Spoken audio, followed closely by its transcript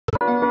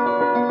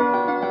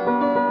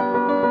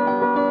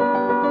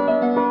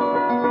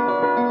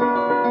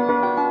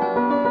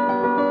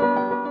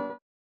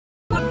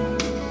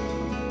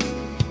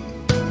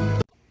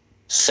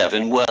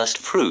7 worst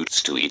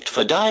fruits to eat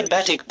for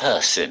diabetic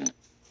person.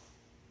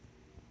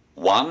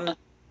 1.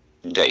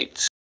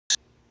 Dates.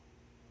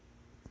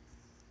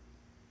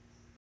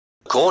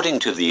 According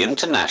to the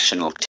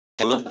International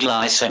Table of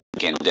Glycemic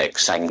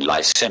Index and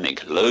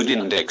Glycemic Load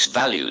Index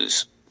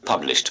values,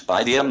 published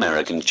by the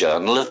American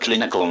Journal of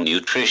Clinical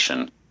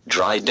Nutrition,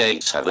 dry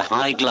dates have a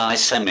high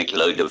glycemic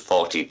load of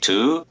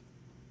 42.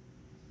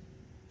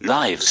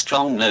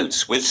 Livestrong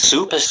notes with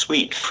super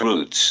sweet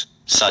fruits,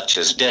 such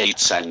as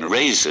dates and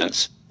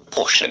raisins,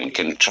 portion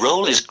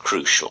control is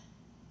crucial.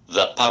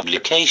 The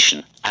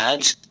publication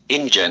adds,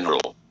 in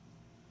general,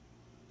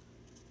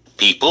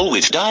 people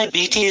with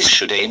diabetes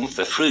should aim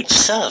for fruit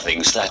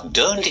servings that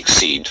don't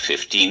exceed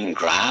 15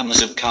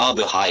 grams of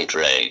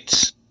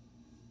carbohydrates.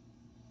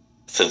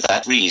 For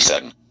that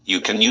reason,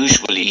 you can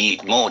usually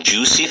eat more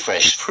juicy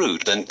fresh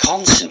fruit than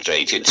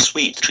concentrated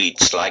sweet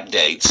treats like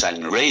dates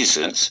and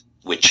raisins,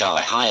 which are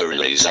higher in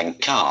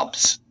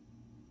carbs.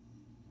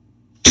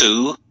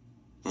 2.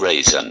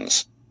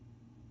 Raisins.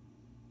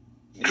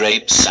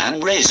 Grapes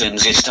and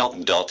raisins is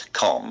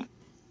stock.com.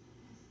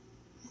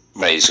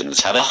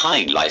 Raisins have a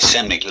high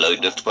glycemic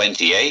load of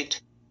 28.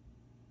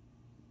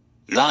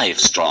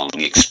 Livestrong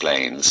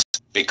explains,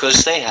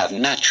 because they have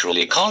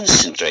naturally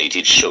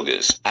concentrated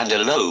sugars and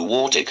a low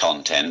water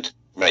content,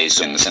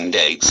 raisins and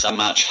dates are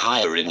much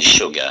higher in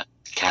sugar,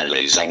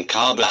 calories and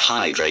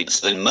carbohydrates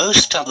than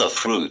most other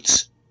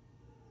fruits,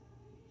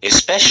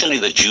 especially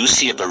the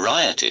juicier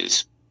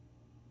varieties.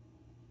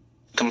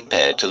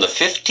 Compared to the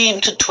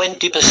 15 to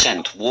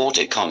 20%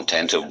 water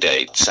content of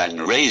dates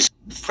and raisins,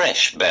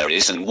 fresh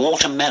berries and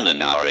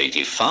watermelon are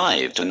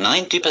 85 to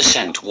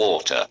 90%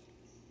 water.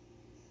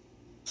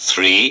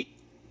 3.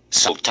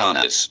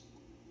 Sultanas.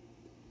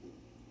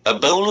 A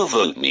bowl of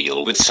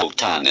oatmeal with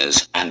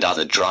sultanas and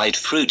other dried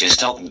fruit is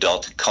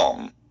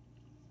stock.com.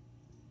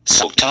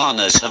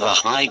 Sultanas have a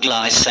high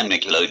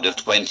glycemic load of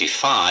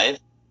 25.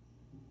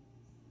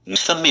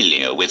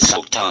 Familiar with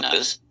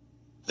sultanas?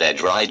 They're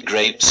dried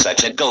grapes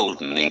that are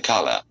golden in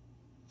color,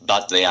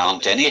 but they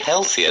aren't any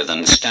healthier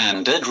than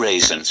standard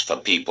raisins for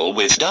people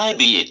with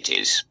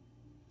diabetes.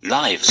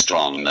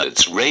 Livestrong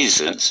notes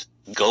raisins,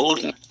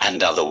 golden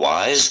and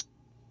otherwise,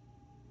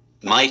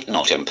 might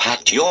not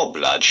impact your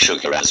blood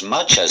sugar as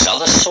much as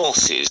other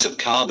sources of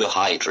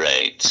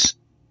carbohydrates.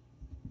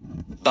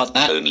 But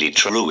that's only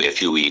true if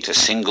you eat a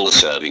single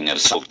serving of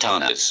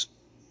sultanas.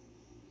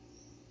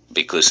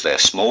 Because they're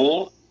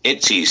small,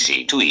 it's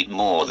easy to eat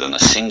more than a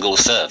single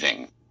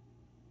serving.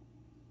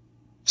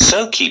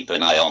 So keep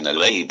an eye on the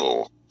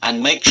label,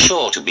 and make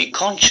sure to be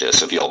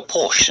conscious of your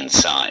portion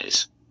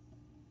size.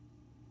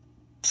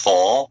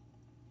 4.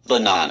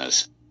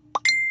 Bananas.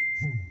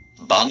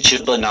 Bunch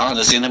of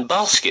bananas in a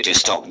basket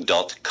is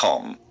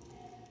stock.com.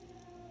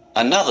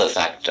 Another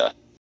factor,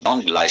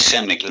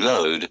 non-glycemic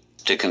load,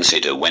 to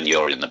consider when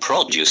you're in the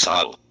produce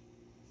aisle.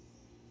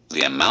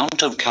 The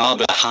amount of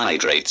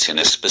carbohydrates in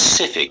a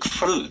specific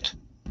fruit.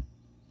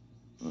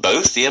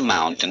 Both the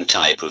amount and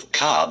type of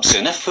carbs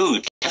in a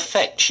food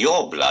affect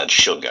your blood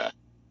sugar.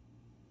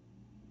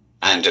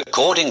 And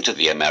according to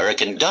the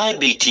American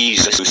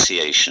Diabetes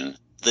Association,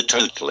 the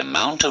total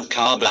amount of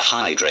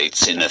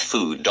carbohydrates in a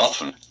food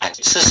often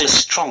acts as a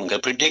stronger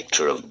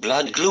predictor of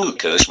blood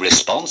glucose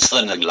response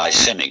than the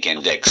glycemic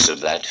index of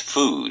that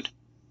food.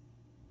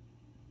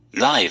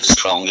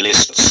 Livestrong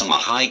lists some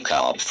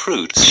high-carb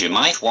fruits you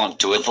might want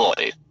to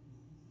avoid.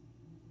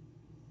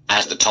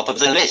 At the top of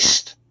the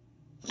list,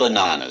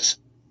 bananas.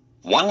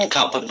 1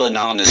 cup of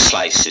banana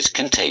slices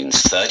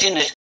contains 30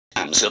 net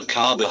grams of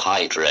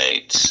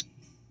carbohydrates.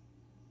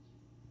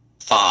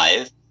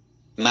 5.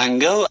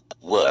 Mango,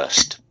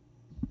 worst.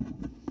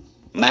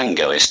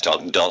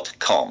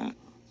 Mangoist.com.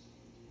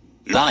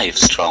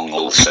 Livestrong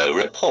also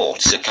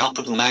reports a cup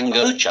of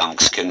mango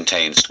chunks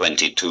contains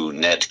 22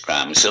 net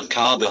grams of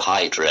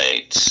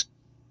carbohydrates.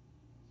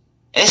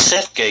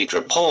 SFGate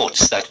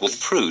reports that with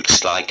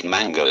fruits like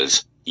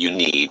mangoes, you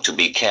need to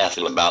be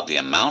careful about the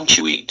amount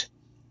you eat.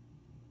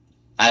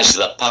 As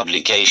the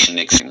publication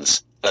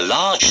explains, a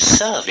large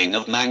serving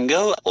of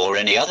mango or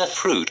any other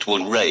fruit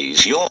will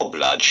raise your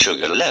blood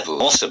sugar level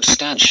more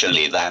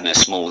substantially than a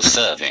small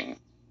serving.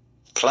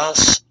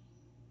 Plus,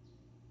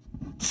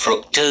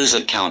 fructose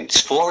accounts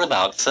for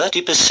about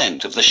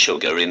 30% of the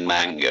sugar in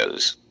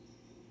mangoes.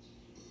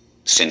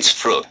 Since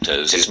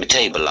fructose is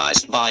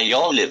metabolized by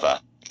your liver,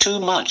 too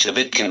much of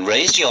it can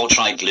raise your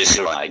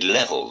triglyceride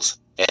levels,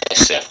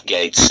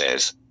 SFGate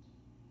says.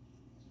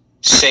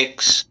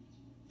 6.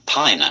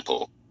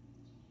 Pineapple.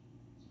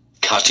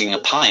 Cutting a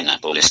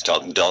pineapple is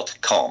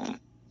stock.com.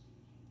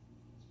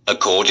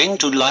 According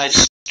to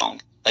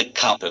Livestrong, a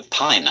cup of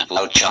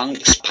pineapple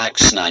chunks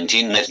packs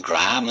 19 net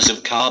grams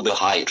of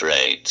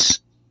carbohydrates.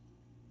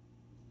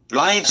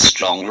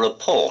 Livestrong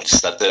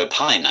reports that the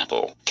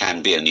pineapple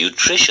can be a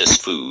nutritious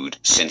food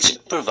since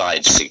it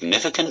provides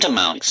significant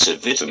amounts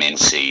of vitamin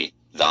C,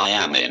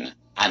 thiamine,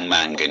 and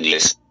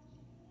manganese.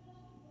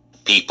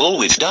 People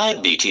with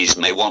diabetes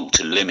may want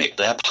to limit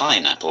their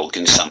pineapple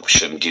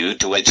consumption due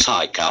to its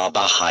high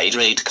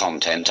carbohydrate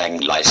content and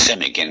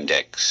glycemic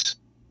index.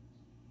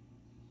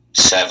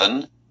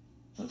 7.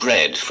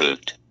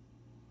 Breadfruit.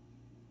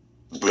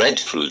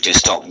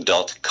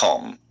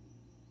 Breadfruitistock.com.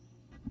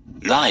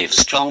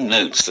 Livestrong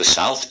notes the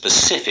South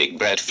Pacific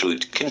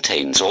breadfruit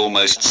contains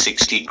almost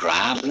 60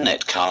 grams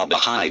net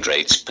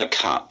carbohydrates per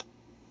cup.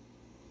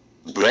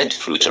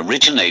 Breadfruit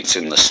originates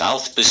in the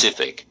South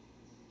Pacific.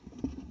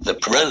 The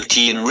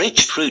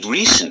protein-rich fruit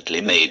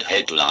recently made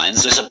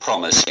headlines as a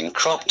promising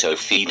crop to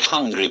feed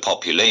hungry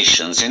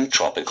populations in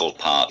tropical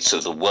parts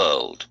of the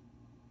world.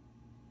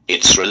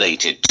 It's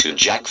related to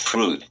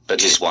jackfruit,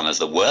 but is one of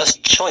the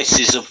worst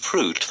choices of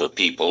fruit for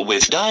people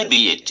with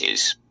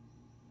diabetes.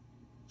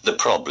 The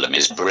problem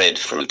is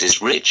breadfruit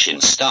is rich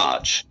in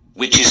starch,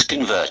 which is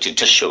converted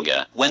to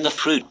sugar when the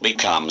fruit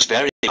becomes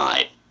very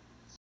high.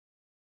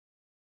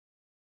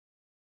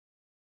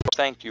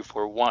 Thank you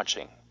for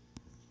watching.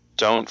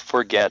 Don't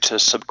forget to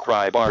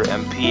subscribe our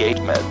MP8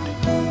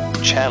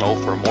 Med channel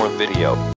for more video.